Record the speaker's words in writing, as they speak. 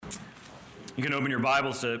You can open your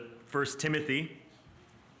Bibles to 1 Timothy.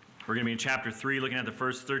 We're going to be in chapter 3, looking at the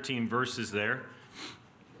first 13 verses there.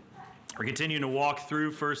 We're continuing to walk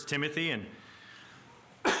through 1 Timothy, and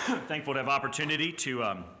thankful to have opportunity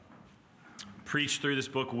to preach through this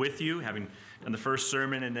book with you, having done the first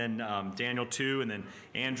sermon, and then Daniel 2, and then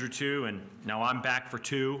Andrew 2, and now I'm back for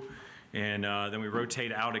 2, and then we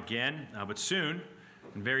rotate out again. But soon,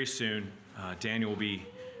 and very soon, Daniel will be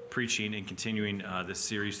preaching and continuing this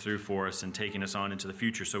series through for us and taking us on into the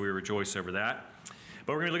future, so we rejoice over that.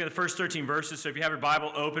 But we're going to look at the first 13 verses, so if you have your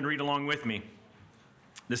Bible open, read along with me.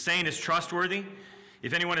 The saying is trustworthy.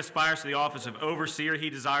 If anyone aspires to the office of overseer, he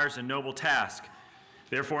desires a noble task.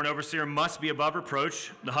 Therefore, an overseer must be above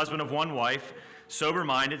reproach, the husband of one wife,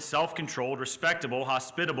 sober-minded, self-controlled, respectable,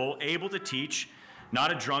 hospitable, able to teach,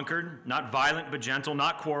 not a drunkard, not violent but gentle,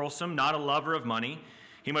 not quarrelsome, not a lover of money.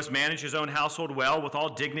 He must manage his own household well with all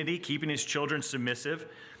dignity, keeping his children submissive.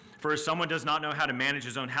 For if someone does not know how to manage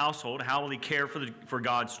his own household, how will he care for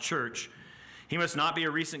God's church? He must not be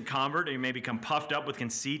a recent convert, or he may become puffed up with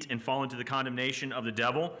conceit and fall into the condemnation of the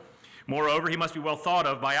devil. Moreover, he must be well thought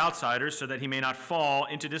of by outsiders, so that he may not fall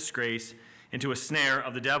into disgrace, into a snare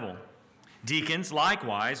of the devil. Deacons,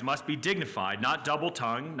 likewise, must be dignified, not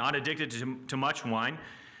double-tongued, not addicted to much wine,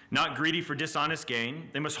 not greedy for dishonest gain.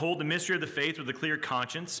 They must hold the mystery of the faith with a clear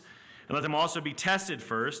conscience, and let them also be tested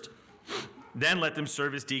first. Then let them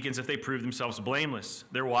serve as deacons if they prove themselves blameless.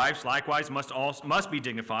 Their wives likewise must be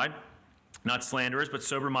dignified, not slanderers, but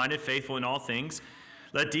sober-minded, faithful in all things.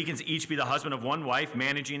 Let deacons each be the husband of one wife,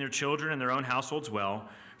 managing their children and their own households well.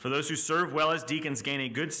 For those who serve well as deacons gain a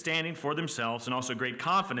good standing for themselves and also great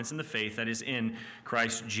confidence in the faith that is in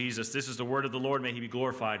Christ Jesus. This is the word of the Lord. May he be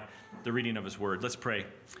glorified, the reading of his word. Let's pray.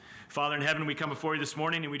 Father in heaven, we come before you this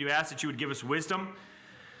morning, and we do ask that you would give us wisdom.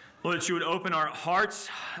 Lord, that you would open our hearts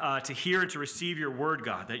to hear and to receive your word,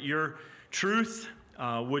 God, that your truth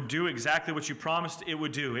would do exactly what you promised it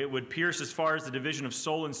would do. It would pierce as far as the division of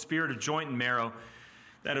soul and spirit, of joint and marrow,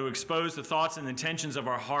 that it would expose the thoughts and intentions of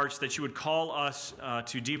our hearts, that you would call us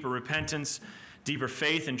to deeper repentance, deeper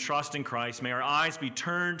faith and trust in Christ. May our eyes be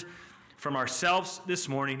turned from ourselves this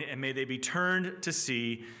morning, and may they be turned to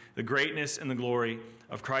see the greatness and the glory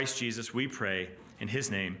of Christ Jesus, we pray. In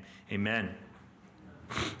his name, amen.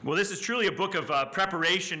 Well, this is truly a book of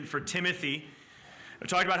preparation for Timothy. I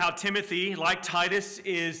talked about how Timothy, like Titus,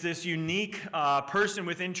 is this unique person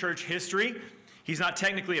within church history. He's not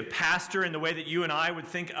technically a pastor in the way that you and I would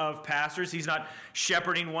think of pastors. He's not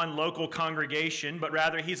shepherding one local congregation, but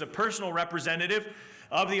rather he's a personal representative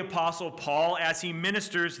of the Apostle Paul as he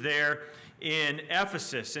ministers there in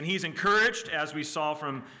Ephesus. And he's encouraged, as we saw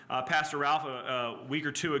from Pastor Ralph a week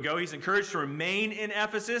or two ago, he's encouraged to remain in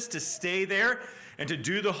Ephesus, to stay there, and to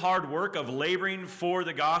do the hard work of laboring for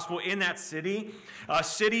the gospel in that city, a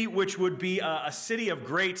city which would be a city of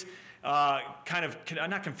great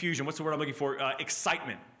not confusion, what's the word I'm looking for?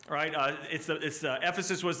 Excitement, right?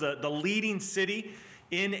 Ephesus was the leading city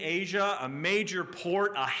in Asia, a major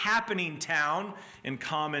port, a happening town in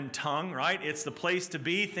common tongue, right? It's the place to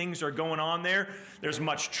be. Things are going on there. There's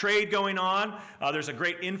much trade going on. There's a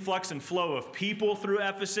great influx and flow of people through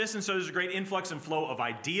Ephesus, and so there's a great influx and flow of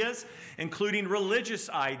ideas, including religious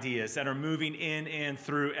ideas that are moving in and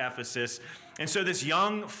through Ephesus. And so this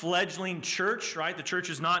young fledgling church, right? The church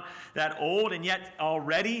is not that old, and yet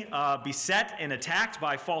already beset and attacked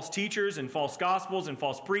by false teachers and false gospels and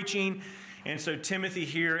false preaching. And so Timothy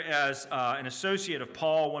here, as an associate of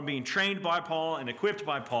Paul, one being trained by Paul and equipped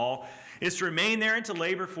by Paul, is to remain there and to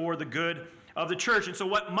labor for the good of the church. And so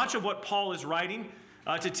much of what Paul is writing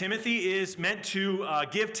to Timothy is meant to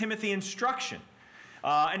give Timothy instruction.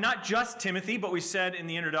 And not just Timothy, but we said in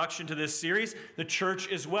the introduction to this series, the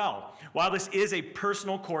church as well. While this is a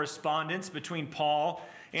personal correspondence between Paul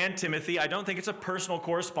and Timothy, I don't think it's a personal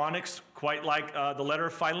correspondence quite like the letter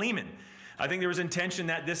of Philemon. I think there was intention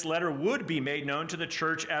that this letter would be made known to the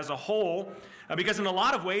church as a whole, because in a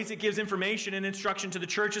lot of ways it gives information and instruction to the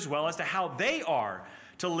church as well as to how they are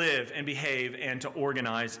to live and behave and to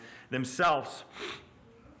organize themselves.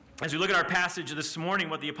 As we look at our passage this morning,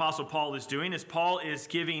 what the Apostle Paul is doing is Paul is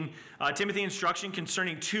giving Timothy instruction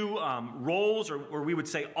concerning two roles, or we would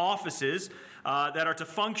say offices, that are to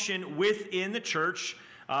function within the church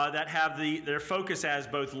that have their focus as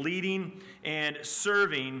both leading and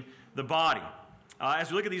serving the body.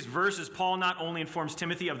 As we look at these verses, Paul not only informs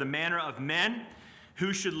Timothy of the manner of men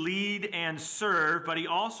who should lead and serve, but he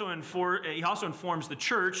also informs the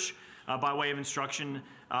church by way of instruction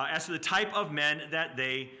as to the type of men that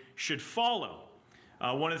they should follow.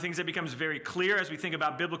 One of the things that becomes very clear as we think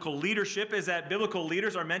about biblical leadership is that biblical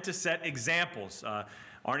leaders are meant to set examples.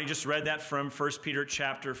 Arnie just read that from 1 Peter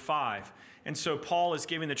chapter 5. And so Paul is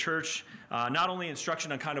giving the church not only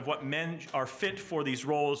instruction on kind of what men are fit for these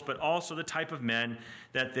roles, but also the type of men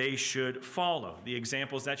that they should follow, the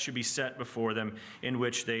examples that should be set before them in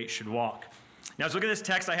which they should walk. Now, as we look at this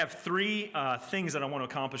text, I have three things that I want to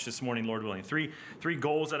accomplish this morning, Lord willing. Three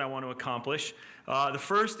goals that I want to accomplish. The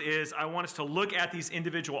first is I want us to look at these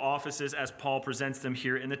individual offices as Paul presents them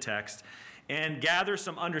here in the text and gather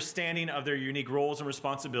some understanding of their unique roles and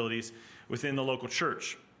responsibilities within the local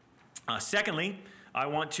church. Secondly, I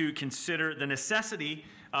want to consider the necessity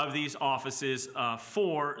of these offices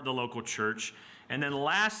for the local church. And then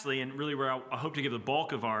lastly, and really where I hope to give the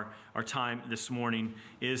bulk of our time this morning,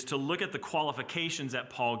 is to look at the qualifications that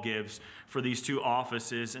Paul gives for these two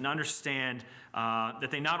offices and understand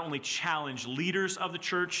that they not only challenge leaders of the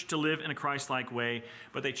church to live in a Christ-like way,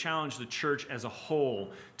 but they challenge the church as a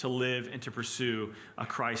whole to live and to pursue a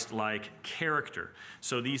Christ-like character.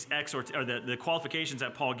 So these the qualifications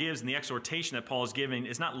that Paul gives and the exhortation that Paul is giving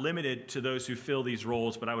is not limited to those who fill these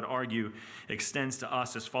roles, but I would argue extends to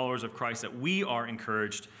us as followers of Christ, that we are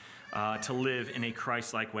encouraged to live in a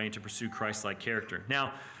Christ-like way and to pursue Christ-like character.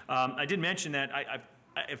 Now, I did mention that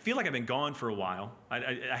I feel like I've been gone for a while.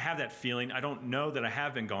 I have that feeling. I don't know that I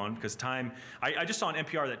have been gone because time, I just saw on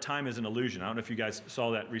NPR that time is an illusion. I don't know if you guys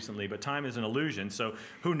saw that recently, but time is an illusion. So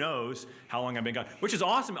who knows how long I've been gone, which is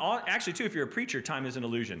awesome. Actually, too, if you're a preacher, time is an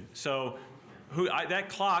illusion. So that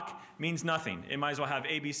clock means nothing. It might as well have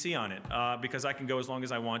ABC on it because I can go as long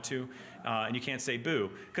as I want to, and you can't say boo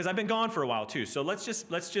because I've been gone for a while too. So let's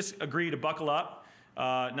just agree to buckle up,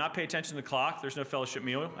 not pay attention to the clock. There's no fellowship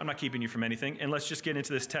meal. I'm not keeping you from anything, and let's just get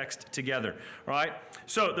into this text together. All right.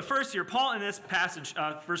 So the first here, Paul in this passage,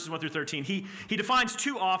 verses 1 through 13, he defines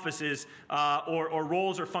two offices or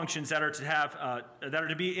roles or functions that are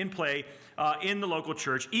to be in play in the local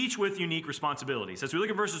church, each with unique responsibilities. As we look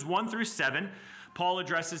at verses 1 through 7. Paul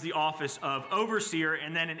addresses the office of overseer,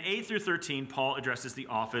 and then in 8 through 13, Paul addresses the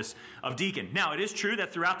office of deacon. Now, it is true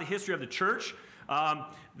that throughout the history of the church,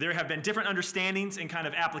 there have been different understandings and kind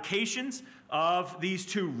of applications of these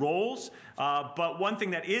two roles, but one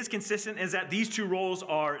thing that is consistent is that these two roles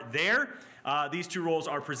are there. These two roles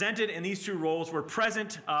are presented, and these two roles were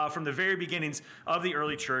present from the very beginnings of the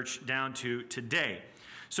early church down to today.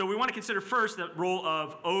 So we want to consider first the role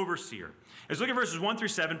of overseer. As we look at verses 1 through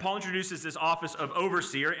 7, Paul introduces this office of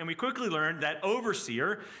overseer, and we quickly learn that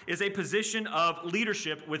overseer is a position of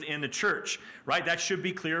leadership within the church, right? That should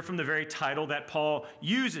be clear from the very title that Paul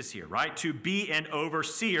uses here, right? To be an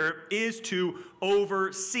overseer is to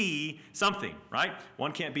oversee something, right?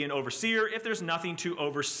 One can't be an overseer if there's nothing to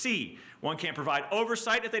oversee. One can't provide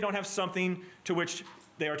oversight if they don't have something to which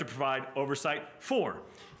they are to provide oversight for.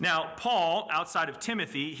 Now, Paul, outside of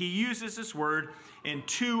Timothy, he uses this word in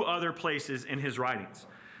two other places in his writings.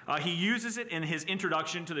 He uses it in his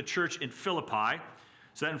introduction to the church in Philippi.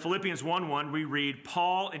 So that in Philippians 1:1, we read,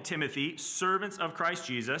 Paul and Timothy, servants of Christ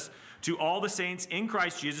Jesus, to all the saints in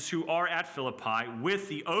Christ Jesus who are at Philippi, with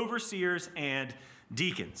the overseers and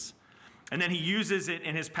deacons. And then he uses it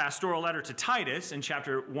in his pastoral letter to Titus in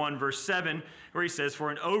chapter 1, verse 7, where he says, for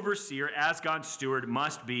an overseer as God's steward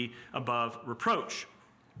must be above reproach.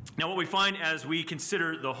 Now, what we find as we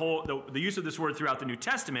consider the use of this word throughout the New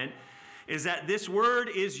Testament is that this word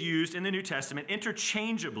is used in the New Testament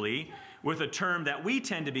interchangeably with a term that we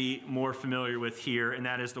tend to be more familiar with here, and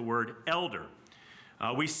that is the word elder.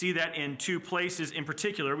 We see that in two places in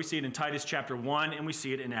particular. We see it in Titus chapter 1, and we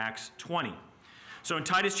see it in Acts 20. So in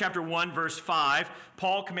Titus chapter 1, verse 5,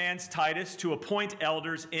 Paul commands Titus to appoint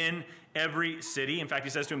elders in every city. In fact,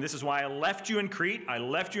 he says to him, this is why I left you in Crete. I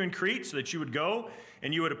left you in Crete so that you would go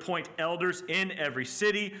and you would appoint elders in every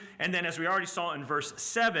city. And then as we already saw in verse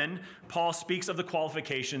 7, Paul speaks of the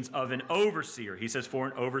qualifications of an overseer. He says, for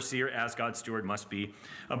an overseer as God's steward must be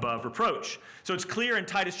above reproach. So it's clear in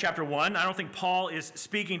Titus chapter 1, I don't think Paul is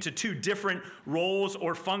speaking to two different roles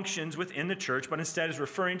or functions within the church, but instead is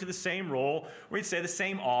referring to the same role, or we'd say the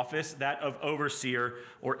same office, that of overseer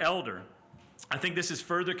or elder. I think this is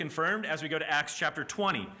further confirmed as we go to Acts chapter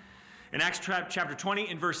 20. In Acts chapter 20,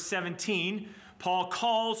 in verse 17, Paul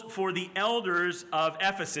calls for the elders of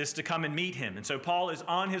Ephesus to come and meet him. And so Paul is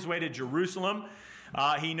on his way to Jerusalem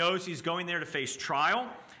He knows he's going there to face trial.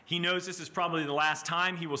 He knows this is probably the last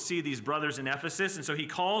time he will see these brothers in Ephesus, and so he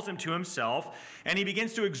calls them to himself, and he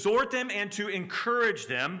begins to exhort them and to encourage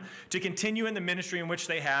them to continue in the ministry in which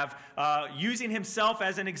they have, using himself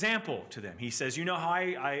as an example to them. He says, you know how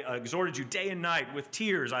I exhorted you day and night with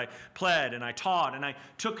tears. I pled and I taught and I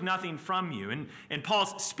took nothing from you. And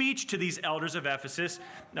Paul's speech to these elders of Ephesus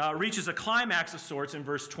reaches a climax of sorts in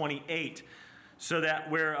verse 28. So that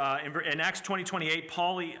where in Acts 20:28,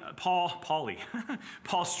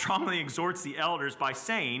 Paul strongly exhorts the elders by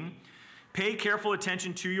saying, pay careful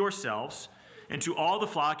attention to yourselves and to all the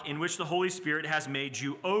flock in which the Holy Spirit has made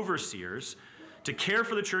you overseers to care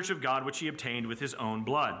for the church of God which he obtained with his own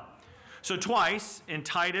blood. So twice in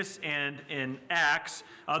Titus and in Acts,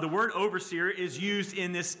 the word overseer is used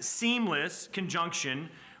in this seamless conjunction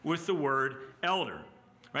with the word elder.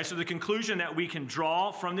 Right, so the conclusion that we can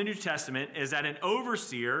draw from the New Testament is that an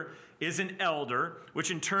overseer is an elder, which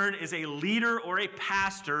in turn is a leader or a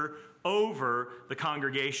pastor over the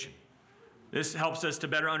congregation. This helps us to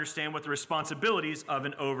better understand what the responsibilities of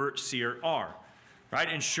an overseer are. Right?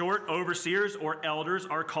 In short, overseers or elders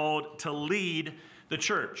are called to lead the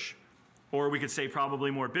church. Or we could say probably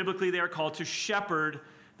more biblically, they are called to shepherd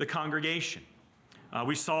the congregation.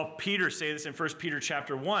 We saw Peter say this in 1 Peter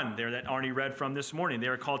chapter 1 there that Arnie read from this morning. They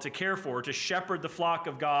are called to care for, to shepherd the flock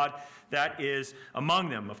of God that is among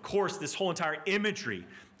them. Of course, this whole entire imagery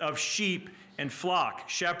of sheep and flock,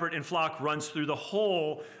 shepherd and flock, runs through the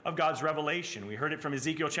whole of God's revelation. We heard it from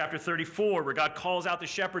Ezekiel chapter 34, where God calls out the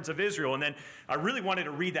shepherds of Israel. And then I really wanted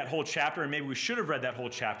to read that whole chapter, and maybe we should have read that whole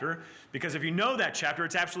chapter, because if you know that chapter,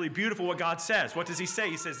 it's absolutely beautiful what God says. What does he say?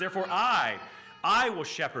 He says, therefore I will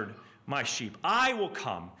shepherd my sheep. I will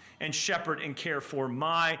come and shepherd and care for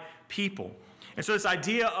my people. And so this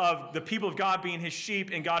idea of the people of God being his sheep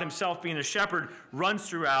and God himself being a shepherd runs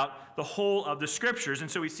throughout the whole of the scriptures. And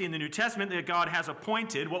so we see in the New Testament that God has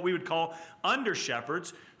appointed what we would call under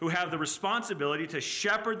shepherds who have the responsibility to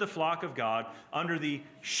shepherd the flock of God under the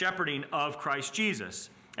shepherding of Christ Jesus.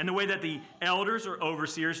 And the way that the elders or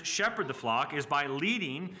overseers shepherd the flock is by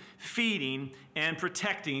leading, feeding, and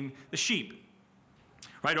protecting the sheep.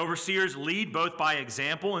 Right, overseers lead both by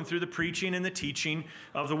example and through the preaching and the teaching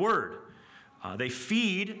of the word. They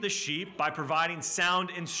feed the sheep by providing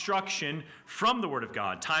sound instruction from the word of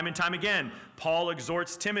God. Time and time again, Paul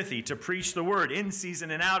exhorts Timothy to preach the word in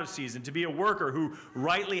season and out of season, to be a worker who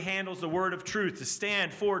rightly handles the word of truth, to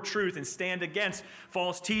stand for truth and stand against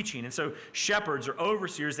false teaching. And so shepherds or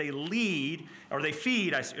overseers, they lead, or they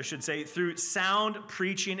feed, I should say, through sound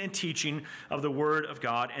preaching and teaching of the word of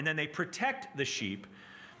God. And then they protect the sheep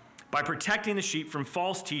by protecting the sheep from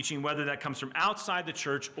false teaching, whether that comes from outside the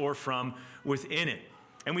church or from within it.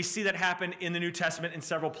 And we see that happen in the New Testament in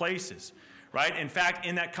several places, right? In fact,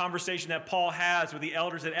 in that conversation that Paul has with the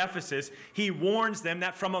elders at Ephesus, he warns them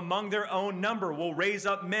that from among their own number will raise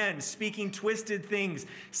up men speaking twisted things,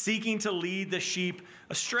 seeking to lead the sheep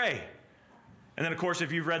astray. And then, of course,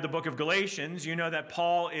 if you've read the book of Galatians, you know that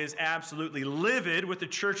Paul is absolutely livid with the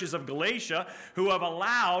churches of Galatia who have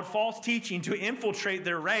allowed false teaching to infiltrate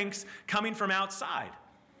their ranks coming from outside.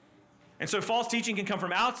 And so false teaching can come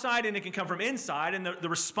from outside and it can come from inside. And the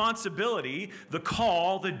responsibility, the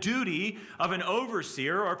call, the duty of an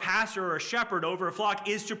overseer or pastor or a shepherd over a flock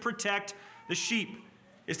is to protect the sheep,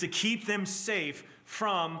 is to keep them safe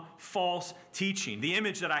from false teaching. The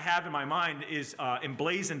image that I have in my mind is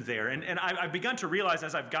emblazoned there. And I've begun to realize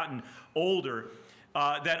as I've gotten older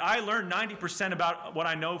that I learned 90% about what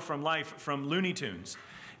I know from life from Looney Tunes.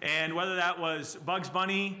 And whether that was Bugs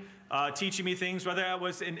Bunny teaching me things, whether that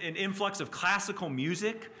was an influx of classical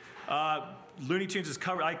music, Looney Tunes is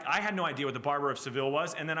covered. I had no idea what the Barber of Seville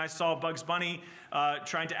was, and then I saw Bugs Bunny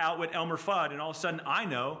trying to outwit Elmer Fudd, and all of a sudden I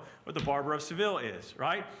know what the Barber of Seville is,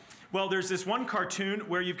 right? Well, there's this one cartoon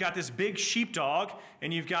where you've got this big sheepdog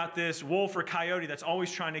and you've got this wolf or coyote that's always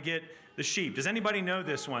trying to get the sheep. Does anybody know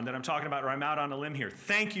this one that I'm talking about, or I'm out on a limb here?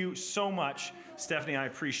 Thank you so much, Stephanie. I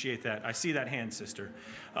appreciate that. I see that hand, sister.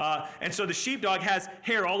 And so the sheepdog has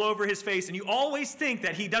hair all over his face, and you always think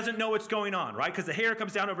that he doesn't know what's going on, right? Because the hair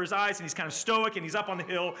comes down over his eyes, and he's kind of stoic, and he's up on the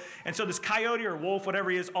hill. And so this coyote or wolf, whatever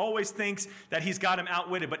he is, always thinks that he's got him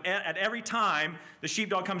outwitted. But at every time, the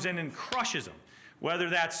sheepdog comes in and crushes him.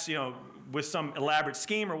 Whether that's, with some elaborate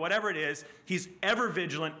scheme or whatever it is, he's ever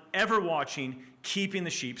vigilant, ever watching, keeping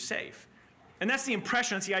the sheep safe. And that's the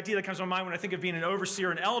impression, that's the idea that comes to my mind when I think of being an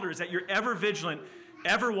overseer and elder, is that you're ever vigilant,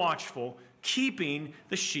 ever watchful, keeping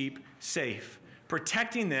the sheep safe,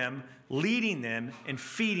 protecting them, leading them, and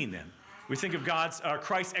feeding them. We think of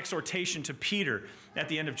Christ's exhortation to Peter at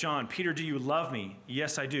the end of John. Peter, do you love me?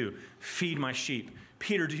 Yes, I do. Feed my sheep.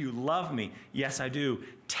 Peter, do you love me? Yes, I do.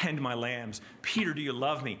 Tend my lambs. Peter, do you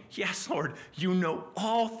love me? Yes, Lord. You know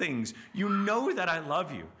all things. You know that I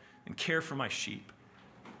love you and care for my sheep.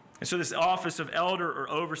 And so this office of elder or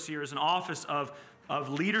overseer is an office of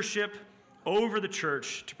leadership over the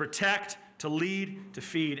church to protect, to lead, to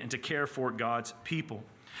feed, and to care for God's people.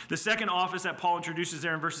 The second office that Paul introduces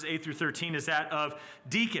there in verses 8 through 13 is that of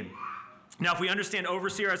deacon. Now, if we understand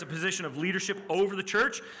overseer as a position of leadership over the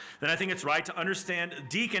church, then I think it's right to understand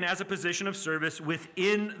deacon as a position of service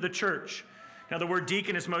within the church. Now, the word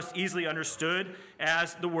deacon is most easily understood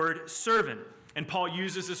as the word servant. And Paul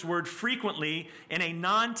uses this word frequently in a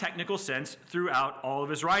non-technical sense throughout all of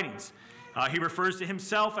his writings. He refers to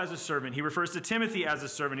himself as a servant. He refers to Timothy as a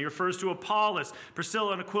servant. He refers to Apollos,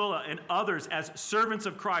 Priscilla and Aquila, and others as servants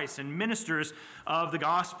of Christ and ministers of the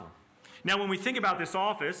gospel. Now, when we think about this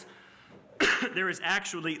office, there is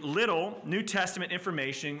actually little New Testament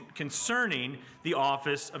information concerning the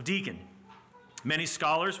office of deacon. Many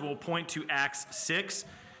scholars will point to Acts 6,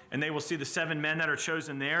 and they will see the 7 men that are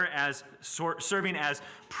chosen there as serving as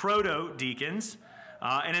proto-deacons.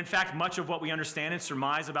 And in fact, much of what we understand and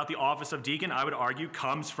surmise about the office of deacon, I would argue,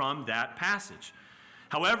 comes from that passage.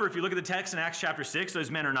 However, if you look at the text in Acts chapter 6, those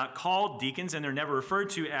men are not called deacons, and they're never referred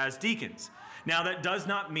to as deacons. Now, that does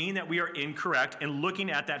not mean that we are incorrect in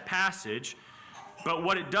looking at that passage, but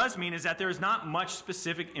what it does mean is that there is not much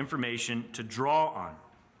specific information to draw on.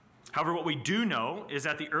 However, what we do know is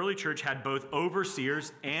that the early church had both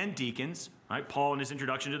overseers and deacons, right? Paul in his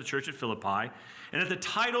introduction to the church at Philippi, and that the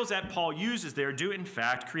titles that Paul uses there do in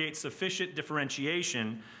fact create sufficient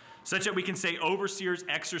differentiation such that we can say overseers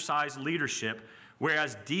exercise leadership,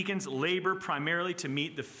 whereas deacons labor primarily to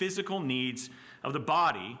meet the physical needs of the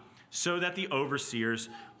body, so that the overseers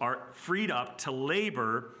are freed up to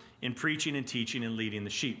labor in preaching and teaching and leading the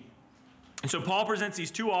sheep. And so Paul presents these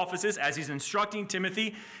two offices as he's instructing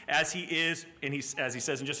Timothy, as he is, and as he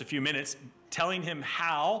says in just a few minutes, telling him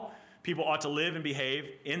how people ought to live and behave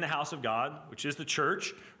in the house of God, which is the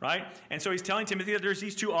church, right? And so he's telling Timothy that there's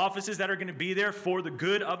these two offices that are going to be there for the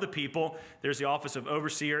good of the people. There's the office of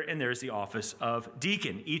overseer and there's the office of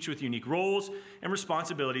deacon, each with unique roles and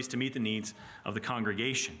responsibilities to meet the needs of the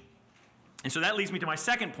congregation. And so that leads me to my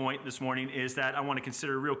second point this morning, is that I want to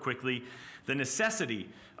consider real quickly the necessity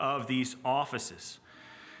of these offices.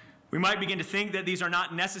 We might begin to think that these are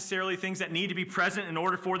not necessarily things that need to be present in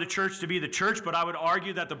order for the church to be the church, but I would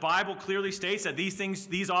argue that the Bible clearly states that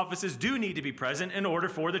these offices do need to be present in order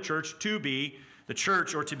for the church to be the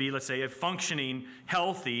church, or to be, let's say, a functioning,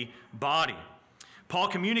 healthy body. Paul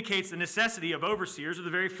communicates the necessity of overseers with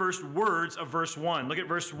the very first words of verse 1. Look at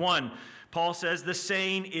verse 1. Paul says, the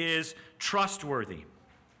saying is trustworthy.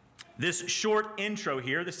 This short intro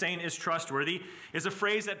here, the saying is trustworthy, is a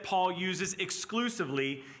phrase that Paul uses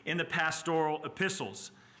exclusively in the pastoral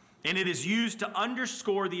epistles. And it is used to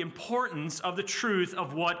underscore the importance of the truth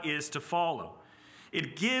of what is to follow.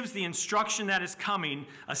 It gives the instruction that is coming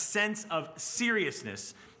a sense of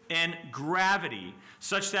seriousness and gravity,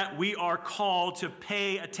 such that we are called to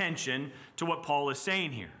pay attention to what Paul is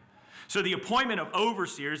saying here. So the appointment of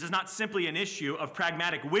overseers is not simply an issue of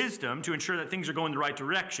pragmatic wisdom to ensure that things are going the right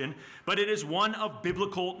direction, but it is one of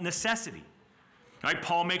biblical necessity. Right?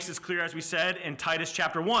 Paul makes this clear, as we said, in Titus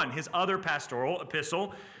chapter 1, his other pastoral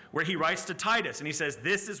epistle, where he writes to Titus, and he says,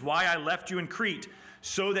 this is why I left you in Crete,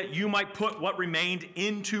 so that you might put what remained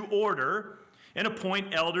into order and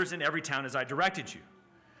appoint elders in every town as I directed you.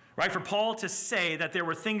 Right? For Paul to say that there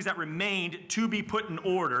were things that remained to be put in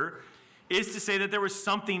order is to say that there was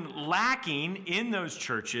something lacking in those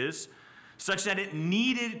churches such that it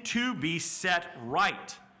needed to be set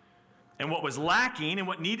right. And what was lacking and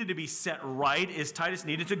what needed to be set right is Titus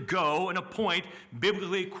needed to go and appoint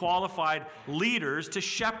biblically qualified leaders to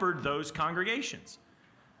shepherd those congregations.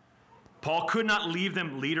 Paul could not leave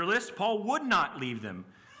them leaderless. Paul would not leave them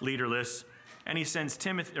leaderless. And he sends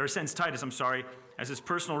Titus, as his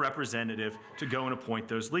personal representative to go and appoint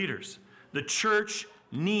those leaders. The church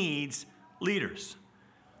needs leaders.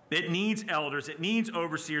 It needs elders. It needs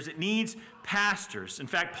overseers. It needs pastors. In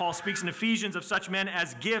fact, Paul speaks in Ephesians of such men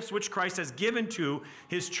as gifts which Christ has given to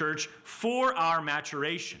his church for our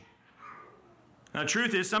maturation. Now, the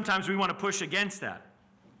truth is, sometimes we want to push against that.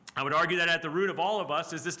 I would argue that at the root of all of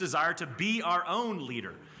us is this desire to be our own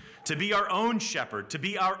leader, to be our own shepherd, to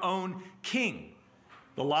be our own king.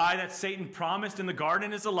 The lie that Satan promised in the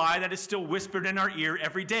garden is a lie that is still whispered in our ear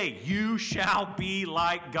every day. You shall be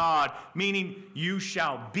like God, meaning you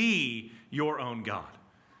shall be your own God.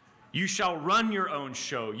 You shall run your own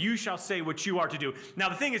show. You shall say what you are to do. Now,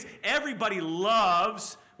 the thing is, everybody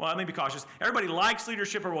loves, well, let me be cautious. Everybody likes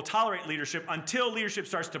leadership or will tolerate leadership until leadership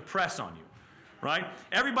starts to press on you. right?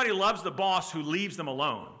 Everybody loves the boss who leaves them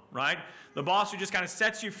alone, right? The boss who just kind of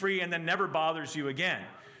sets you free and then never bothers you again.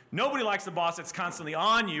 Nobody likes the boss that's constantly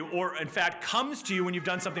on you, or in fact comes to you when you've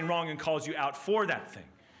done something wrong and calls you out for that thing.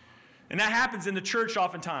 And that happens in the church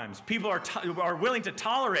oftentimes. People are willing to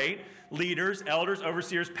tolerate leaders, elders,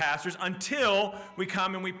 overseers, pastors, until we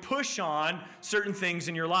come and we push on certain things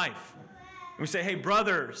in your life. And we say, hey,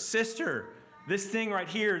 brother, sister, this thing right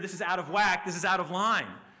here, this is out of whack, this is out of line,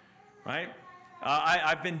 right?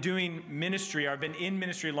 I've been doing ministry, I've been in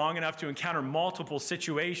ministry long enough to encounter multiple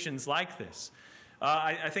situations like this.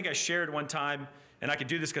 I think I shared one time, and I could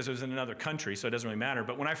do this because it was in another country, so it doesn't really matter,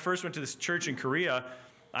 but when I first went to this church in Korea,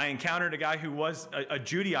 I encountered a guy who was a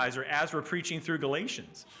Judaizer as we're preaching through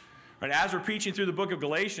Galatians. Right? As we're preaching through the book of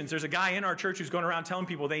Galatians, there's a guy in our church who's going around telling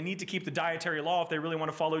people they need to keep the dietary law if they really want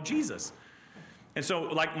to follow Jesus. And so,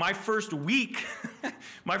 like, my first week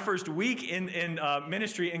in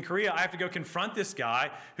ministry in Korea, I have to go confront this guy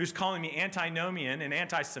who's calling me antinomian and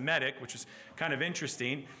anti-Semitic, which is kind of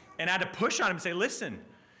interesting. And I had to push on him and say, listen,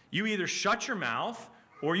 you either shut your mouth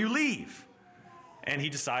or you leave. And he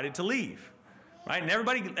decided to leave. Right? And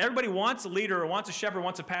everybody wants a leader or wants a shepherd,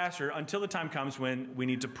 wants a pastor until the time comes when we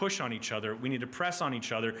need to push on each other. We need to press on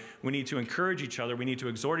each other. We need to encourage each other. We need to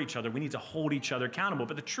exhort each other. We need to hold each other accountable.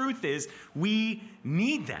 But the truth is, we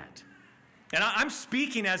need that. And I'm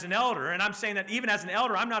speaking as an elder, and I'm saying that even as an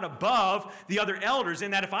elder, I'm not above the other elders in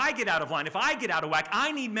that if I get out of line, if I get out of whack,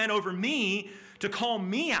 I need men over me to call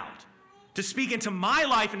me out, to speak into my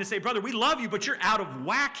life and to say, brother, we love you, but you're out of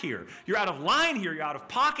whack here. You're out of line here. You're out of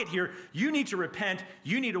pocket here. You need to repent.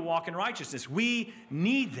 You need to walk in righteousness. We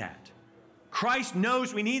need that. Christ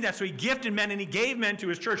knows we need that, so he gifted men and he gave men to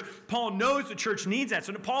his church. Paul knows the church needs that.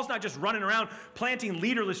 So Paul's not just running around planting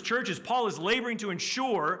leaderless churches. Paul is laboring to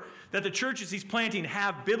ensure that the churches he's planting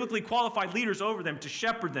have biblically qualified leaders over them to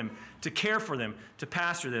shepherd them, to care for them, to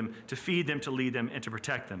pastor them, to feed them, to lead them, and to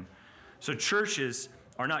protect them. So churches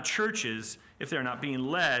are not churches if they're not being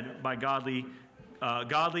led by godly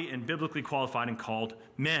and biblically qualified and called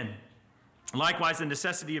men. Likewise, the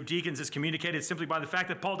necessity of deacons is communicated simply by the fact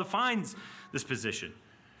that Paul defines this position.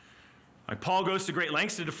 Paul goes to great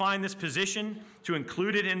lengths to define this position, to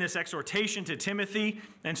include it in this exhortation to Timothy,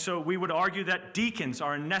 and so we would argue that deacons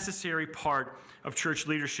are a necessary part of church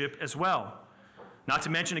leadership as well. Not to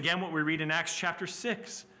mention, again, what we read in Acts chapter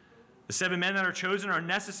 6. The 7 men that are chosen are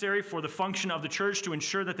necessary for the function of the church to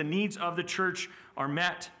ensure that the needs of the church are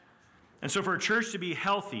met. And so for a church to be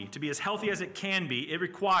healthy, to be as healthy as it can be, it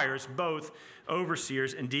requires both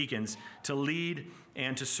overseers and deacons to lead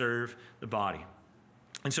and to serve the body.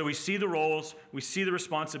 And so we see the roles, we see the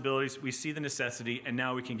responsibilities, we see the necessity, and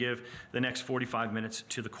now we can give the next 45 minutes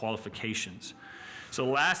to the qualifications. So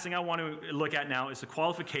the last thing I want to look at now is the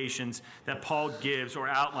qualifications that Paul gives or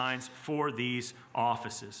outlines for these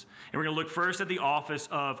offices. And we're going to look first at the office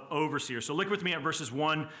of overseer. So look with me at verses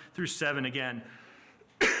 1 through 7 again.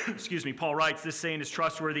 Excuse me. Paul writes, "This saying is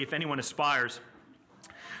trustworthy. If anyone aspires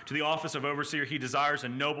to the office of overseer, he desires a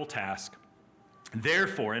noble task.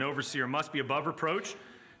 Therefore, an overseer must be above reproach,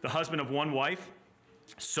 the husband of one wife,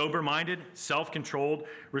 sober-minded, self-controlled,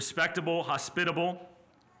 respectable, hospitable,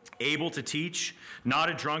 able to teach, not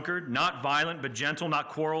a drunkard, not violent, but gentle, not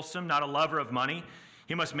quarrelsome, not a lover of money.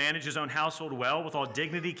 He must manage his own household well, with all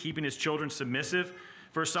dignity, keeping his children submissive.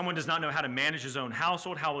 For if someone does not know how to manage his own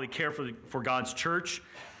household, how will he care for God's church?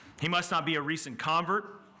 He must not be a recent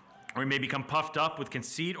convert, or he may become puffed up with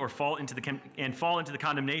conceit or fall into the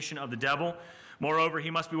condemnation of the devil. Moreover, he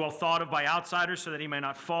must be well thought of by outsiders so that he may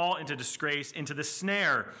not fall into disgrace, into the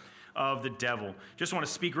snare of the devil." Just want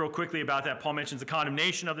to speak real quickly about that. Paul mentions the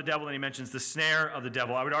condemnation of the devil, and he mentions the snare of the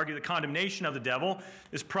devil. I would argue the condemnation of the devil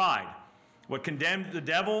is pride. What condemned the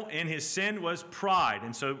devil in his sin was pride.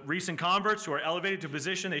 And so recent converts who are elevated to a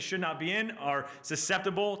position they should not be in are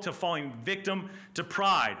susceptible to falling victim to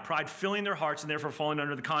pride. Pride filling their hearts and therefore falling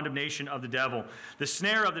under the condemnation of the devil. The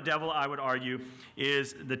snare of the devil, I would argue,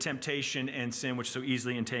 is the temptation and sin which so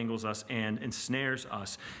easily entangles us and ensnares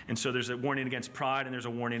us. And so there's a warning against pride and there's a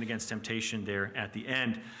warning against temptation there at the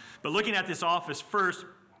end. But looking at this office first,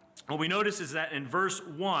 what we notice is that in verse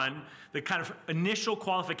 1, the kind of initial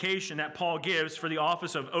qualification that Paul gives for the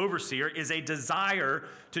office of overseer is a desire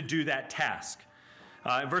to do that task.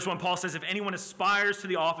 In verse 1, Paul says, if anyone aspires to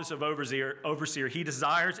the office of overseer, he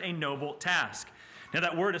desires a noble task. Now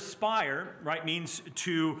that word aspire, right, means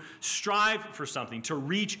to strive for something, to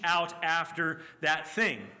reach out after that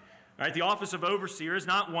thing. Right? The office of overseer is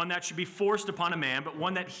not one that should be forced upon a man, but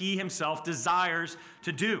one that he himself desires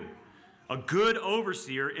to do. A good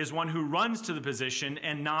overseer is one who runs to the position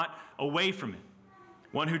and not away from it.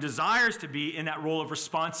 one who desires to be in that role of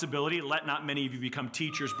responsibility. Let not many of you become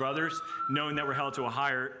teachers, brothers, knowing that we're held to a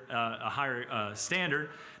higher standard.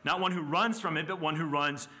 Not one who runs from it, but one who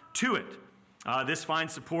runs to it. This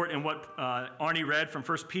finds support in what Arnie read from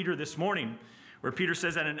 1 Peter this morning, where Peter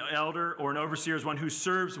says that an elder or an overseer is one who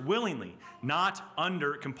serves willingly, not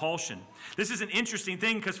under compulsion. This is an interesting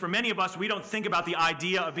thing because for many of us, we don't think about the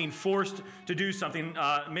idea of being forced to do something,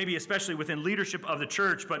 maybe especially within leadership of the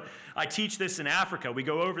church, but I teach this in Africa. We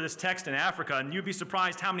go over this text in Africa, and you'd be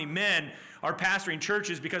surprised how many men are pastoring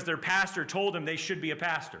churches because their pastor told them they should be a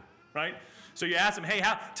pastor, right? So you ask them, hey,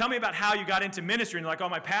 tell me about how you got into ministry. And they're like, oh,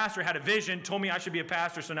 my pastor had a vision, told me I should be a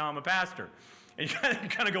pastor, so now I'm a pastor. And you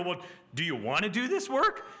kind of go, well, do you want to do this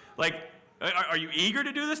work? Like, are you eager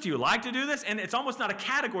to do this? Do you like to do this? And it's almost not a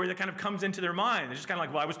category that kind of comes into their mind. They're just kind of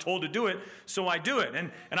like, well, I was told to do it, so I do it.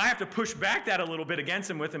 And I have to push back that a little bit against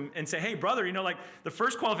them with them and say, hey, brother, like the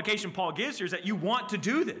first qualification Paul gives here is that you want to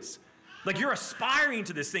do this. Like you're aspiring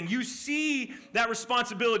to this thing. You see that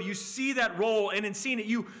responsibility. You see that role. And in seeing it,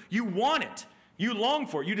 you want it. You long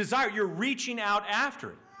for it. You desire it. You're reaching out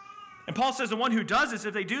after it. And Paul says the one who does this,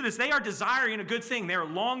 if they do this, they are desiring a good thing. They are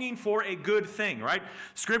longing for a good thing, right?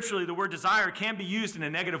 Scripturally, the word desire can be used in a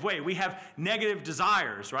negative way. We have negative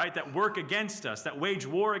desires, right, that work against us, that wage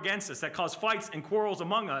war against us, that cause fights and quarrels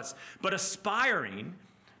among us. But aspiring,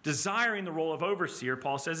 desiring the role of overseer,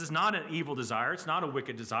 Paul says, is not an evil desire. It's not a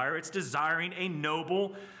wicked desire. It's desiring a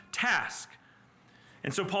noble task.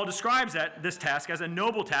 And so Paul describes this task as a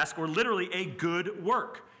noble task, or literally a good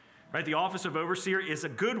work. Right? The office of overseer is a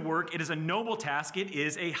good work. It is a noble task. It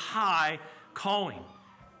is a high calling.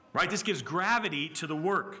 Right? This gives gravity to the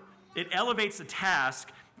work. It elevates the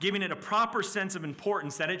task, giving it a proper sense of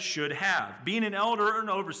importance that it should have. Being an elder or an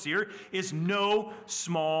overseer is no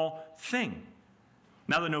small thing.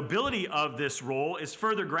 Now, the nobility of this role is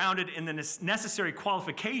further grounded in the necessary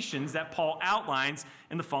qualifications that Paul outlines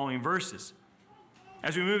in the following verses.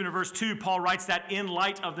 As we move into verse 2, Paul writes that in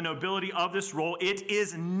light of the nobility of this role, it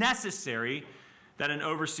is necessary that an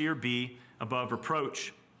overseer be above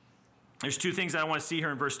reproach. There's two things that I want to see here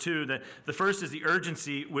in verse 2. The first is the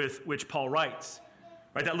urgency with which Paul writes.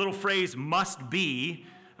 Right, that little phrase, must be,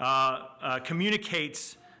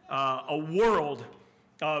 communicates a world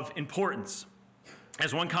of importance.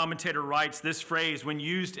 As one commentator writes, this phrase, when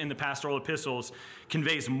used in the pastoral epistles,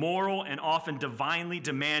 conveys moral and often divinely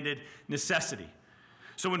demanded necessity.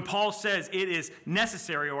 So when Paul says it is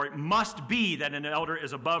necessary or it must be that an elder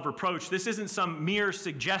is above reproach, this isn't some mere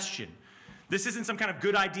suggestion. This isn't some kind of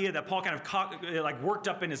good idea that Paul kind of worked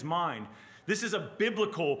up in his mind. This is a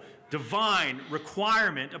biblical, divine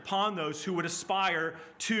requirement upon those who would aspire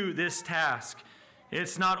to this task.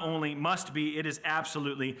 It's not only must be, it is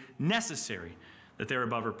absolutely necessary that they're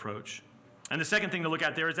above reproach. And the second thing to look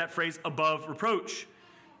at there is that phrase, above reproach.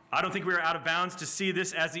 I don't think we are out of bounds to see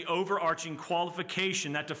this as the overarching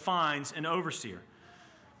qualification that defines an overseer,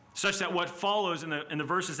 such that what follows in the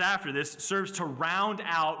verses after this serves to round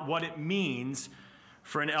out what it means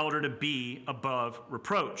for an elder to be above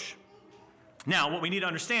reproach. Now, what we need to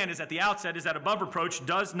understand is at the outset is that above reproach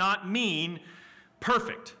does not mean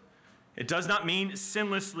perfect. It does not mean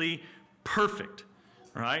sinlessly perfect,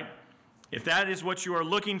 right? If that is what you are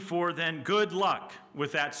looking for, then good luck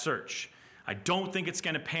with that search. I don't think it's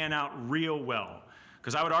going to pan out real well.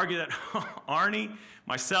 Because I would argue that Arnie,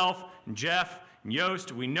 myself, and Jeff, and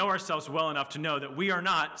Yost, we know ourselves well enough to know that we are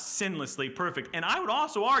not sinlessly perfect. And I would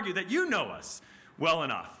also argue that you know us well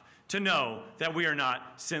enough to know that we are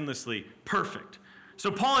not sinlessly perfect. So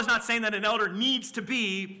Paul is not saying that an elder needs to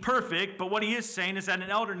be perfect, but what he is saying is that an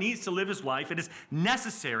elder needs to live his life. It is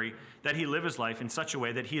necessary that he live his life in such a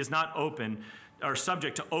way that he is not open or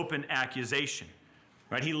subject to open accusation.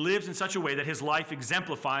 Right? He lives in such a way that his life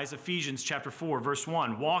exemplifies Ephesians chapter 4, verse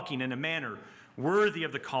 1, walking in a manner worthy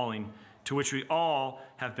of the calling to which we all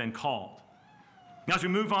have been called. Now, as we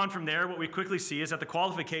move on from there, what we quickly see is that the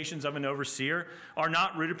qualifications of an overseer are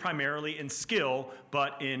not rooted primarily in skill,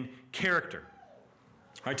 but in character.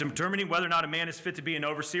 Right? Determining whether or not a man is fit to be an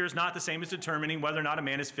overseer is not the same as determining whether or not a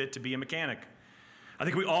man is fit to be a mechanic. I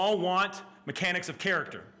think we all want mechanics of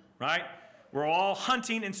character, right? We're all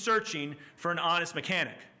hunting and searching for an honest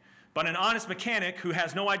mechanic. But an honest mechanic who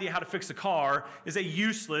has no idea how to fix a car is a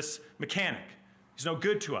useless mechanic. He's no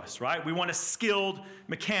good to us, right? We want a skilled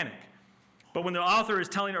mechanic. But when the author is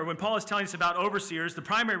telling, or when Paul is telling us about overseers, the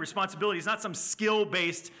primary responsibility is not some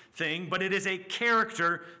skill-based thing, but it is a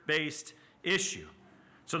character-based issue.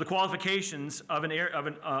 So the qualifications of an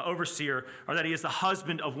overseer are that he is the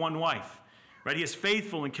husband of one wife, right? He is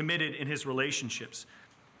faithful and committed in his relationships.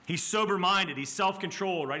 He's sober-minded. He's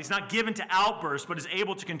self-controlled, right? He's not given to outbursts, but is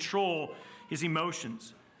able to control his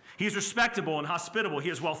emotions. He's respectable and hospitable. He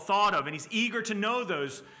is well thought of, and he's eager to know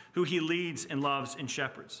those who he leads and loves and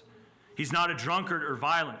shepherds. He's not a drunkard or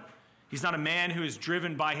violent. He's not a man who is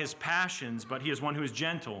driven by his passions, but he is one who is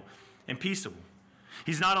gentle and peaceable.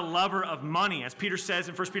 He's not a lover of money. As Peter says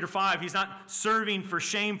in 1 Peter 5, he's not serving for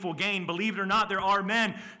shameful gain. Believe it or not, there are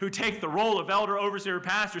men who take the role of elder, overseer, or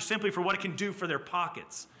pastor simply for what it can do for their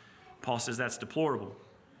pockets. Paul says that's deplorable.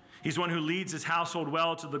 He's one who leads his household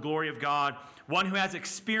well to the glory of God, one who has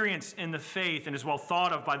experience in the faith and is well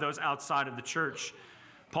thought of by those outside of the church.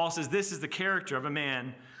 Paul says this is the character of a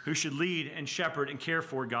man who should lead and shepherd and care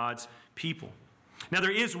for God's people. Now, there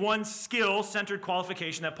is one skill-centered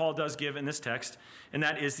qualification that Paul does give in this text, and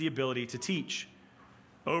that is the ability to teach.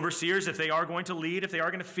 Overseers, if they are going to lead, if they are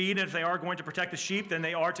going to feed, and if they are going to protect the sheep, then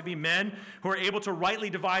they are to be men who are able to rightly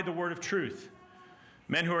divide the word of truth.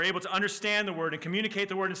 Men who are able to understand the word and communicate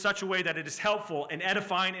the word in such a way that it is helpful and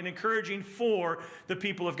edifying and encouraging for the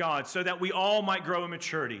people of God, so that we all might grow in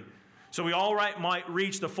maturity. So we all might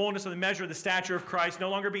reach the fullness of the measure of the stature of Christ, no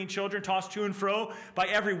longer being children tossed to and fro by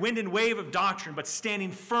every wind and wave of doctrine, but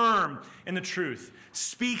standing firm in the truth,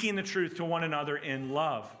 speaking the truth to one another in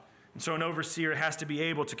love. And so an overseer has to be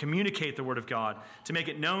able to communicate the word of God, to make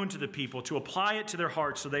it known to the people, to apply it to their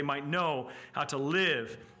hearts so they might know how to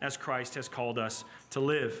live as Christ has called us to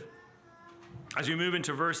live. As we move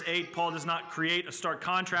into verse 8, Paul does not create a stark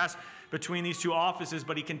contrast between these two offices,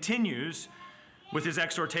 but he continues with his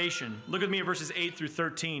exhortation. Look with me at verses 8 through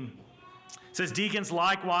 13. It says, deacons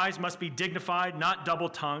likewise must be dignified, not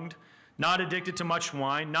double-tongued, not addicted to much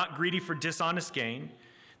wine, not greedy for dishonest gain.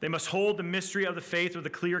 They must hold the mystery of the faith with a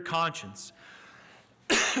clear conscience.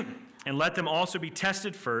 And let them also be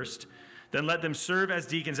tested first, then let them serve as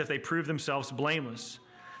deacons if they prove themselves blameless.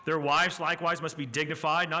 Their wives likewise must be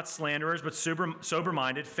dignified, not slanderers, but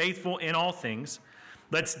sober-minded, faithful in all things.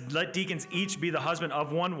 Let deacons each be the husband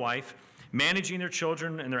of one wife, managing their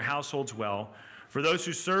children and their households well. For those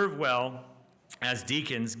who serve well as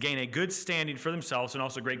deacons gain a good standing for themselves and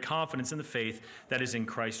also great confidence in the faith that is in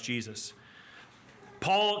Christ Jesus.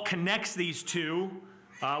 Paul connects these two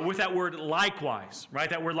with that word likewise, right?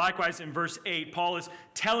 That word likewise in verse 8. Paul is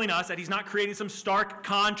telling us that he's not creating some stark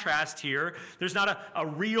contrast here. There's not a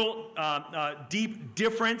real deep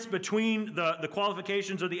difference between the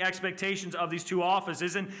qualifications or the expectations of these two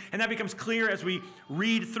offices. And that becomes clear as we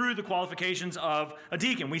read through the qualifications of a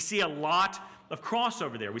deacon. We see a lot of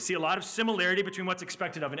crossover there. We see a lot of similarity between what's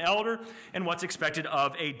expected of an elder and what's expected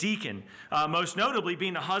of a deacon. Most notably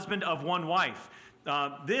being the husband of one wife.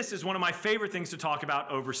 This is one of my favorite things to talk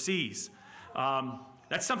about overseas.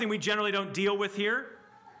 That's something we generally don't deal with here.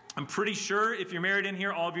 I'm pretty sure if you're married in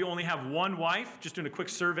here, all of you only have one wife, just doing a quick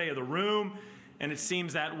survey of the room, and it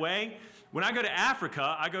seems that way. When I go to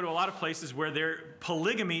Africa, I go to a lot of places where their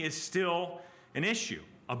polygamy is still an issue,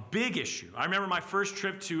 a big issue. I remember my first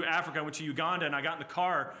trip to Africa, I went to Uganda, and I got in the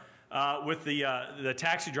car with the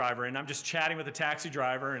taxi driver, and I'm just chatting with the taxi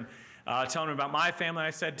driver, and telling him about my family. I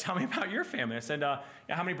said, tell me about your family. I said,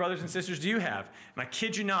 how many brothers and sisters do you have? And I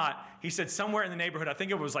kid you not, he said somewhere in the neighborhood, I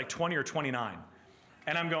think it was like 20 or 29.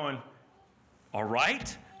 And I'm going, all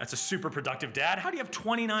right, that's a super productive dad. How do you have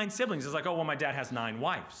 29 siblings? It's like, oh, well, my dad has 9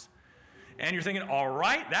 wives. And you're thinking, all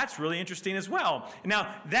right, that's really interesting as well.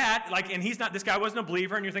 Now that, and this guy wasn't a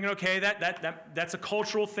believer, and you're thinking, okay, that's a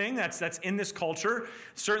cultural thing, that's in this culture.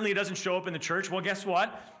 Certainly it doesn't show up in the church. Well, guess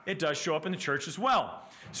what? It does show up in the church as well.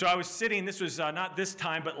 So I was sitting, this was not this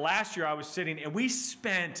time, but last year I was sitting, and we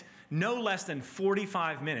spent no less than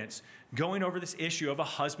 45 minutes going over this issue of a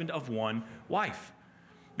husband of one wife.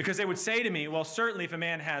 Because they would say to me, well, certainly if a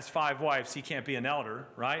man has 5 wives, he can't be an elder,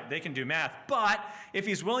 right? They can do math. But if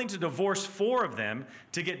he's willing to divorce 4 of them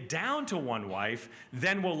to get down to 1 wife,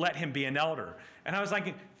 then we'll let him be an elder. And I was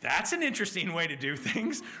like, that's an interesting way to do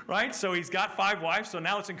things, right? So he's got 5 wives, so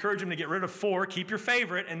now let's encourage him to get rid of 4, keep your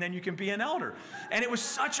favorite, and then you can be an elder. And it was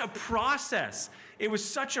such a process. It was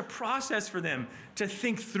such a process for them to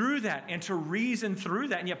think through that and to reason through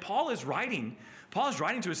that. And yet Paul is writing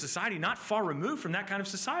to a society not far removed from that kind of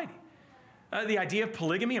society. The idea of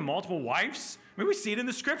polygamy and multiple wives, I mean, we see it in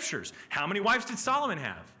the scriptures. How many wives did Solomon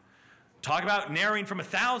have? Talk about narrowing from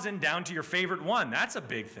 1,000 down to your favorite one. That's a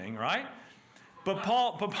big thing, right? But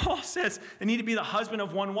Paul says they need to be the husband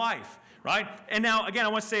of one wife, right? And now, again, I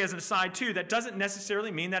want to say as an aside, too, that doesn't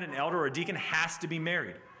necessarily mean that an elder or a deacon has to be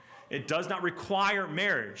married. It does not require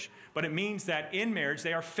marriage, but it means that in marriage,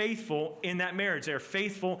 they are faithful in that marriage. They are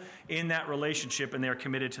faithful in that relationship, and they are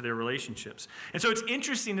committed to their relationships. And so it's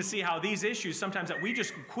interesting to see how these issues, sometimes that we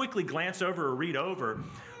just quickly glance over or read over,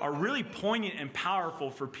 are really poignant and powerful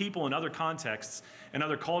for people in other contexts and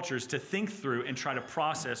other cultures to think through and try to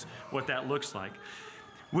process what that looks like.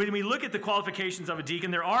 When we look at the qualifications of a deacon,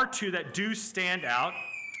 there are two that do stand out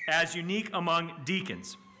as unique among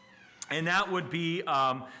deacons. And that would be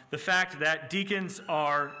the fact that deacons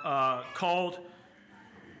are called,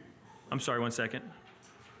 I'm sorry, one second.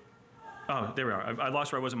 Oh, there we are. I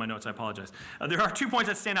lost where I was in my notes. I apologize. There are 2 points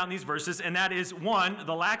that stand out in these verses, and that is, one,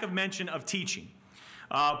 the lack of mention of teaching.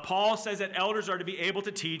 Paul says that elders are to be able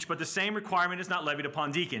to teach, but the same requirement is not levied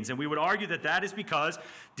upon deacons. And we would argue that that is because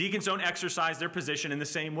deacons don't exercise their position in the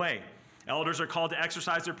same way. Elders are called to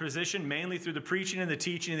exercise their position mainly through the preaching and the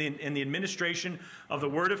teaching and the administration of the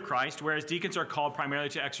word of Christ, whereas deacons are called primarily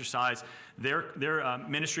to exercise their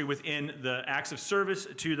ministry within the acts of service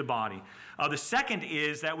to the body. The second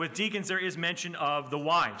is that with deacons there is mention of the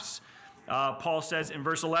wives. Paul says in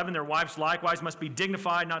verse 11, their wives likewise must be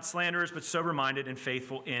dignified, not slanderers, but sober-minded and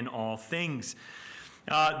faithful in all things.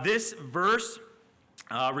 This verse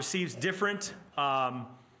receives different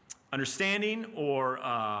understanding or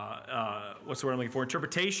what's the word I'm looking for?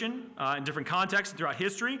 Interpretation in different contexts throughout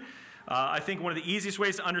history. I think one of the easiest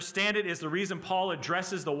ways to understand it is the reason Paul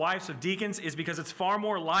addresses the wives of deacons is because it's far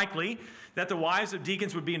more likely that the wives of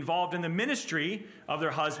deacons would be involved in the ministry of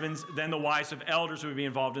their husbands than the wives of elders would be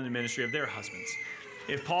involved in the ministry of their husbands.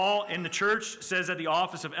 If Paul in the church says that the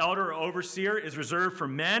office of elder or overseer is reserved for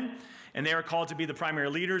men, and they are called to be the primary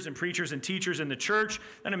leaders and preachers and teachers in the church,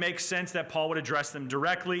 then it makes sense that Paul would address them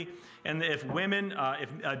directly. And if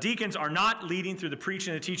deacons are not leading through the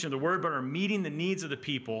preaching and the teaching of the word, but are meeting the needs of the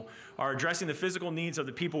people, are addressing the physical needs of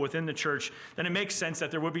the people within the church, then it makes sense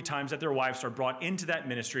that there would be times that their wives are brought into that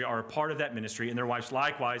ministry, are a part of that ministry, and their wives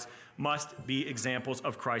likewise must be examples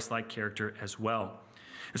of Christ-like character as well.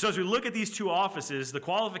 And so as we look at these two offices, the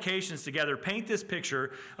qualifications together paint this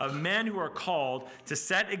picture of men who are called to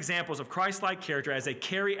set examples of Christ-like character as they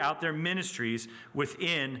carry out their ministries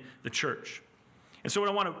within the church. And so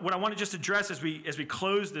what I want to just address as we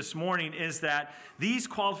close this morning is that these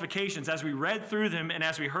qualifications, as we read through them and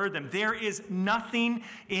as we heard them, there is nothing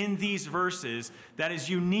in these verses that is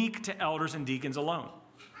unique to elders and deacons alone.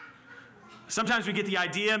 Sometimes we get the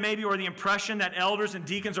idea maybe or the impression that elders and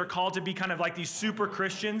deacons are called to be kind of like these super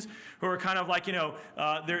Christians who are kind of like,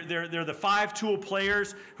 they're the five-tool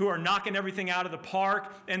players who are knocking everything out of the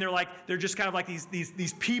park, and they're just kind of like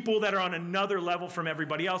these people that are on another level from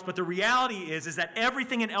everybody else. But the reality is that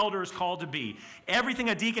everything an elder is called to be, everything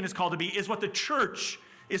a deacon is called to be, is what the church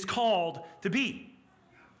is called to be.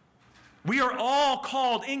 We are all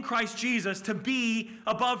called in Christ Jesus to be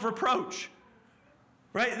above reproach.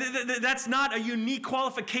 Right? That's not a unique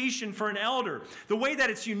qualification for an elder. The way that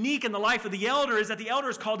it's unique in the life of the elder is that the elder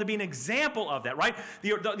is called to be an example of that, right?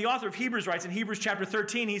 The author of Hebrews writes in Hebrews chapter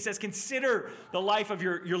 13, he says, consider the life of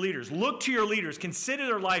your leaders. Look to your leaders, consider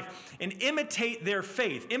their life, and imitate their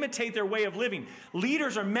faith, imitate their way of living.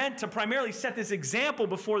 Leaders are meant to primarily set this example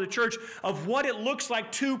before the church of what it looks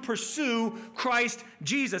like to pursue Christ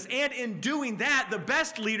Jesus. And in doing that, the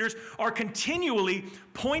best leaders are continually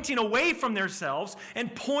pointing away from themselves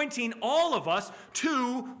and pointing all of us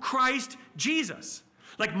to Christ Jesus.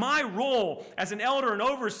 Like, my role as an elder and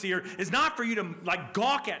overseer is not for you to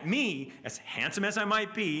gawk at me, as handsome as I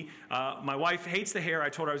might be. My wife hates the hair. I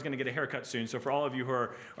told her I was going to get a haircut soon. So for all of you who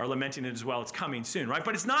are lamenting it as well, it's coming soon, right?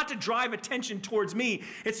 But it's not to drive attention towards me.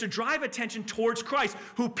 It's to drive attention towards Christ,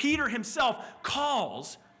 who Peter himself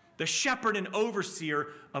calls the shepherd and overseer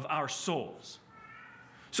of our souls.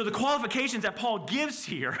 So the qualifications that Paul gives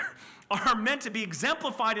here are meant to be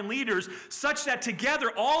exemplified in leaders such that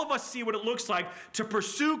together all of us see what it looks like to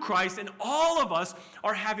pursue Christ, and all of us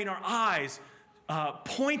are having our eyes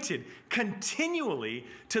pointed continually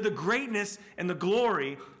to the greatness and the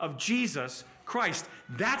glory of Jesus Christ.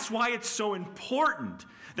 That's why it's so important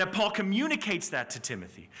that Paul communicates that to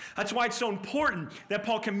Timothy. That's why it's so important that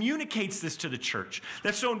Paul communicates this to the church.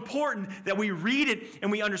 That's so important that we read it and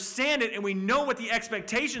we understand it and we know what the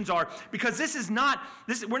expectations are, because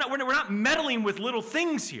we're not meddling with little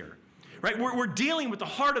things here. Right? We're dealing with the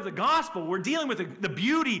heart of the gospel. We're dealing with the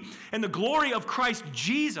beauty and the glory of Christ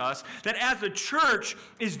Jesus, that as the church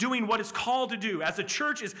is doing what it's called to do, as the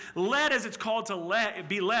church is led as it's called to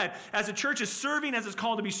be led, as the church is serving as it's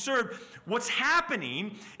called to be served, what's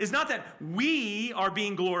happening is not that we are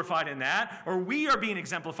being glorified in that or we are being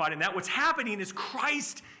exemplified in that. What's happening is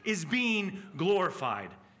Christ is being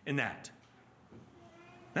glorified in that.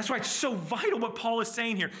 That's why it's so vital what Paul is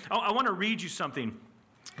saying here. I want to read you something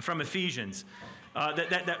from Ephesians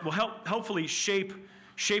that will hopefully shape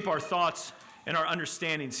our thoughts and our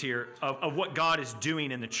understandings here of what God is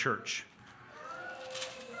doing in the church.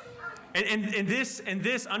 And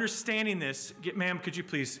this understanding this, ma'am, could you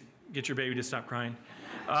please get your baby to stop crying?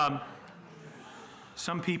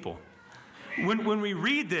 Some people, when we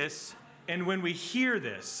read this and when we hear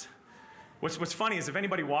this, what's funny is if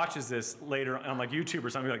anybody watches this later on like YouTube or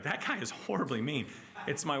something, like, that guy is horribly mean.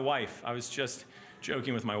 It's my wife. I was just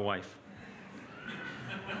joking with my wife.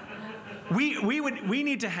 We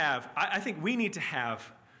need to have, I think we need to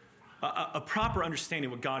have a proper understanding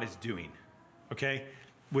of what God is doing, okay?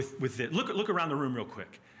 With it. Look around the room real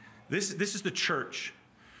quick. This is the church,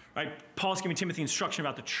 right? Paul's giving Timothy instruction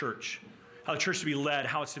about the church, how the church is to be led,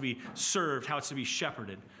 how it's to be served, how it's to be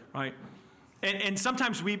shepherded, right? And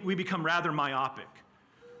sometimes we become rather myopic.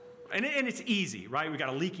 And it's easy, right? We got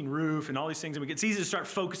a leaking roof and all these things, and it's easy to start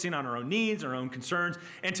focusing on our own needs, our own concerns,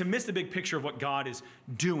 and to miss the big picture of what God is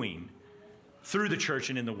doing through the church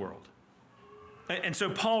and in the world. And so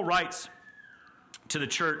Paul writes to the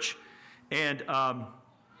church, and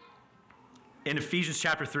in Ephesians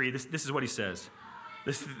chapter 3, this is what he says.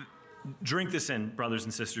 Drink this in, brothers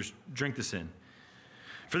and sisters. Drink this in.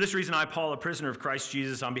 For this reason, I, Paul, a prisoner of Christ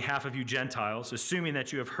Jesus, on behalf of you Gentiles, assuming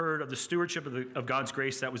that you have heard of the stewardship of God's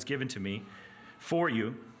grace that was given to me for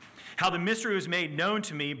you, how the mystery was made known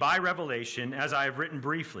to me by revelation, as I have written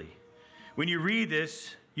briefly. When you read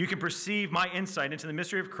this, you can perceive my insight into the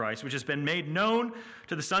mystery of Christ, which has been made known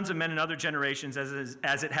to the sons of men in other generations,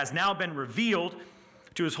 as it has now been revealed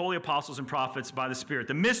to his holy apostles and prophets by the Spirit.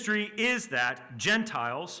 The mystery is that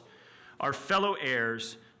Gentiles are fellow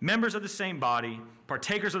heirs, members of the same body,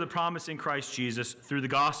 partakers of the promise in Christ Jesus through the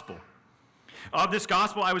gospel. Of this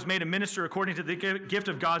gospel I was made a minister according to the gift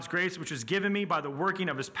of God's grace, which was given me by the working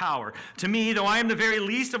of his power. To me, though I am the very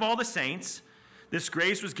least of all the saints, this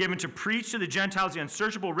grace was given to preach to the Gentiles the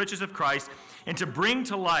unsearchable riches of Christ and to bring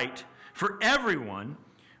to light for everyone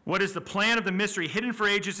what is the plan of the mystery hidden for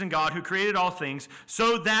ages in God who created all things,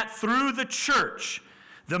 so that through the church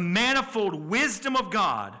the manifold wisdom of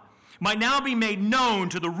God might now be made known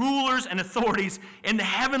to the rulers and authorities in the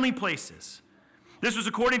heavenly places. This was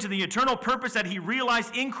according to the eternal purpose that he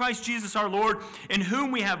realized in Christ Jesus our Lord, in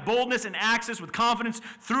whom we have boldness and access with confidence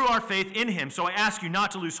through our faith in him. So I ask you not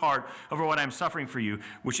to lose heart over what I am suffering for you,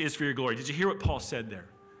 which is for your glory. Did you hear what Paul said there?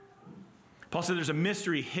 Paul said there's a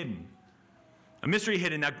mystery hidden. A mystery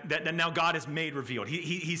hidden that now God has made revealed.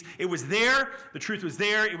 It was there. The truth was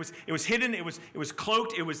there. It was hidden. It was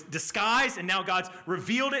cloaked. It was disguised. And now God's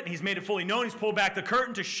revealed it, and he's made it fully known. He's pulled back the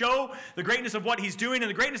curtain to show the greatness of what he's doing. And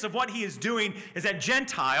the greatness of what he is doing is that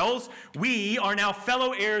Gentiles, we are now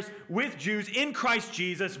fellow heirs with Jews in Christ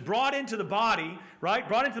Jesus, brought into the body, right?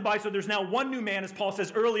 Brought into the body. So there's now one new man, as Paul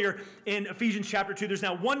says earlier in Ephesians chapter 2. There's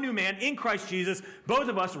now one new man in Christ Jesus, both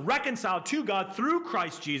of us reconciled to God through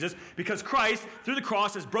Christ Jesus, because Christ, through the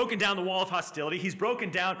cross, has broken down the wall of hostility. He's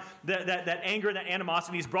broken down that anger, that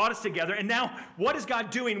animosity. He's brought us together. And now, what is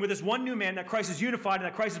God doing with this one new man that Christ is unified and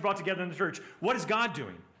that Christ is brought together in the church? What is God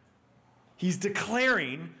doing? He's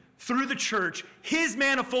declaring through the church his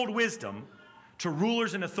manifold wisdom to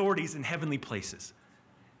rulers and authorities in heavenly places.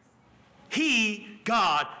 He,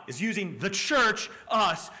 God, is using the church,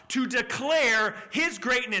 us, to declare his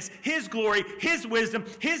greatness, his glory, his wisdom,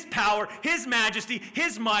 his power, his majesty,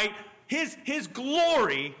 his might, his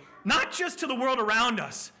glory, not just to the world around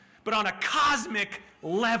us, but on a cosmic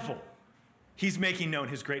level. He's making known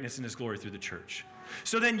his greatness and his glory through the church.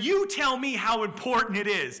 So then you tell me how important it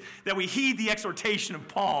is that we heed the exhortation of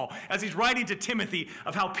Paul as he's writing to Timothy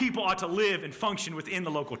of how people ought to live and function within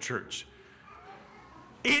the local church.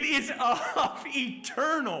 It is of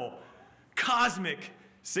eternal, cosmic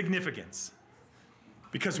significance,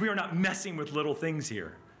 because we are not messing with little things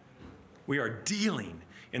here. We are dealing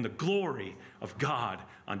in the glory of God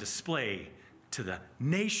on display to the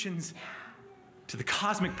nations, to the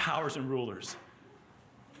cosmic powers and rulers.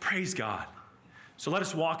 Praise God. So let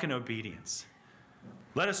us walk in obedience.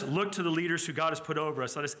 Let us look to the leaders who God has put over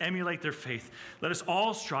us. Let us emulate their faith. Let us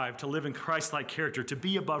all strive to live in Christ-like character, to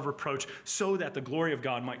be above reproach, so that the glory of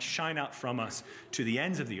God might shine out from us to the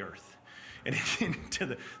ends of the earth and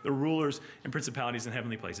into the rulers and principalities in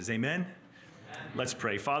heavenly places. Amen? Let's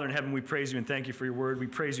pray. Father in heaven, we praise you and thank you for your word. We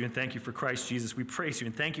praise you and thank you for Christ Jesus. We praise you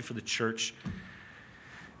and thank you for the church.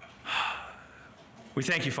 We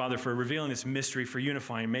thank you, Father, for revealing this mystery, for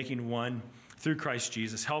unifying, making one through Christ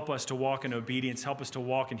Jesus. Help us to walk in obedience. Help us to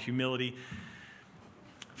walk in humility.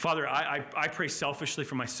 Father, I pray selfishly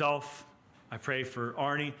for myself. I pray for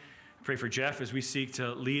Arnie. Pray for Jeff as we seek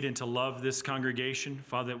to lead and to love this congregation.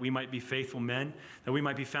 Father, that we might be faithful men, that we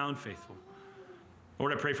might be found faithful.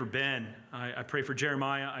 Lord, I pray for Ben. I pray for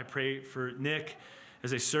Jeremiah. I pray for Nick as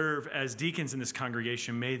they serve as deacons in this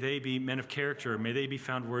congregation. May they be men of character. May they be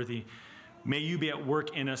found worthy. May you be at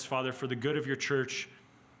work in us, Father, for the good of your church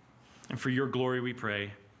and for your glory, we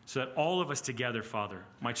pray, so that all of us together, Father,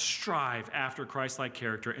 might strive after Christ-like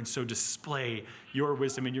character and so display your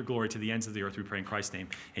wisdom and your glory to the ends of the earth. We pray in Christ's name.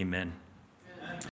 Amen.